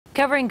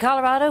Covering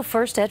Colorado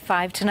first at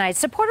 5 tonight.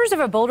 Supporters of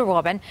a Boulder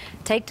woman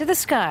take to the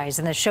skies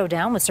in the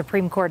showdown with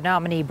Supreme Court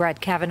nominee Brett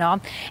Kavanaugh.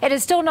 It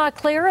is still not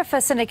clear if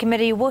a Senate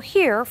committee will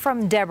hear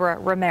from Deborah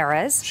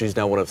Ramirez. She's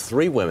now one of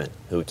 3 women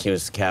who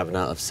accused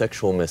Kavanaugh of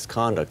sexual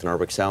misconduct. And our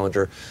Rick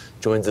Salinger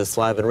joins us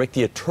live. And Rick,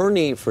 the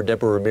attorney for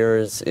Deborah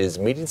Ramirez is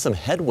meeting some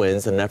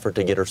headwinds in an effort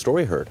to get her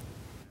story heard.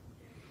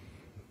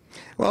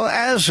 Well,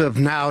 as of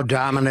now,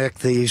 Dominic,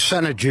 the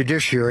Senate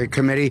Judiciary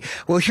Committee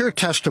will hear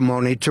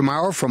testimony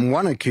tomorrow from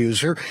one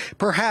accuser,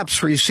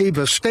 perhaps receive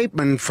a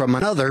statement from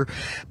another,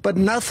 but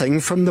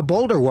nothing from the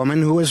Boulder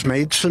woman who has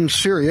made some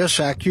serious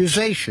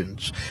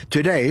accusations.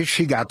 Today,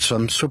 she got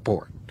some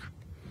support.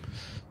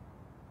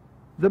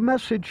 The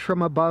message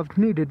from above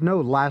needed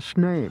no last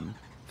name.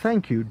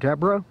 Thank you,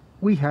 Deborah.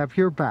 We have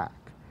your back.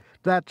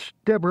 That's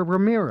Deborah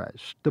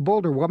Ramirez, the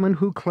Boulder woman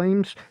who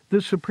claims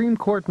the Supreme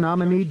Court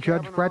nominee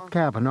Judge Brett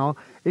Kavanaugh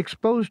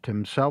exposed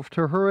himself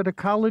to her at a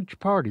college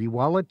party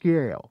while at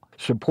Yale.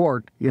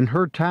 Support in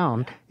her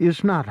town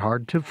is not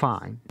hard to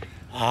find.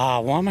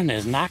 A woman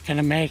is not going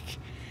to make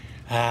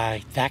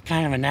that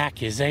kind of an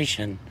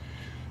accusation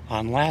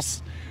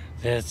unless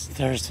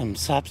there's some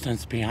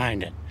substance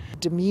behind it.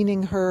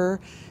 Demeaning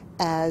her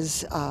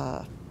as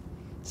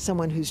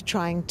someone who's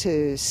trying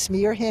to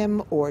smear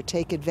him or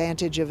take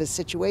advantage of a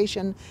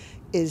situation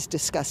is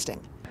disgusting.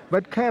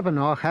 But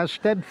Kavanaugh has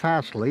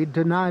steadfastly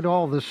denied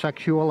all the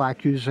sexual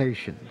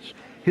accusations.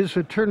 His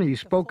attorney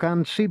spoke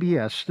on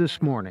CBS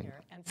this morning.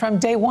 From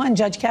day one,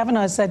 Judge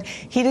Kavanaugh said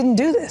he didn't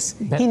do this.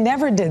 He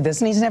never did this,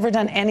 and he's never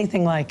done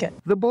anything like it.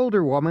 The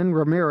Boulder woman,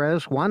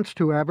 Ramirez, wants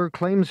to have her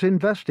claims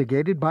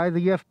investigated by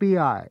the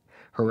FBI.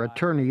 Her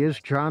attorney is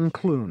John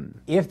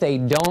Clune. If they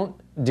don't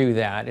do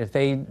that, if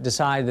they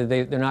decide that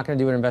they're not going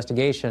to do an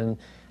investigation,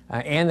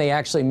 and they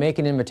actually make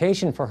an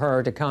invitation for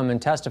her to come and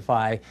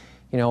testify,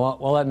 you know,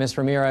 we'll let Ms.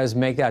 Ramirez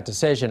make that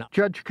decision.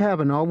 Judge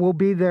Kavanaugh will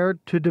be there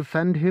to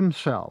defend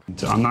himself.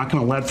 I'm not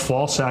going to let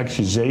false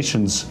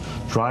accusations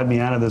drive me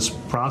out of this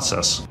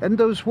process. And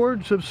those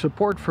words of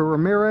support for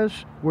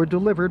Ramirez were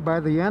delivered by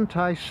the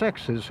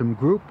anti-sexism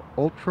group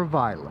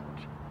Ultraviolet.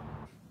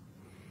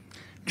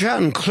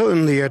 John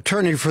Clune, the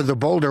attorney for the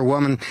Boulder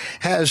woman,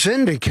 has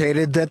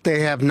indicated that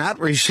they have not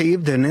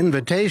received an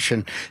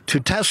invitation to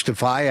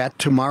testify at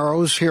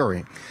tomorrow's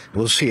hearing.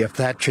 We'll see if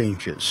that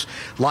changes.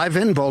 Live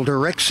in Boulder,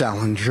 Rick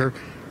Salinger,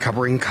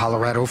 covering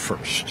Colorado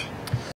First.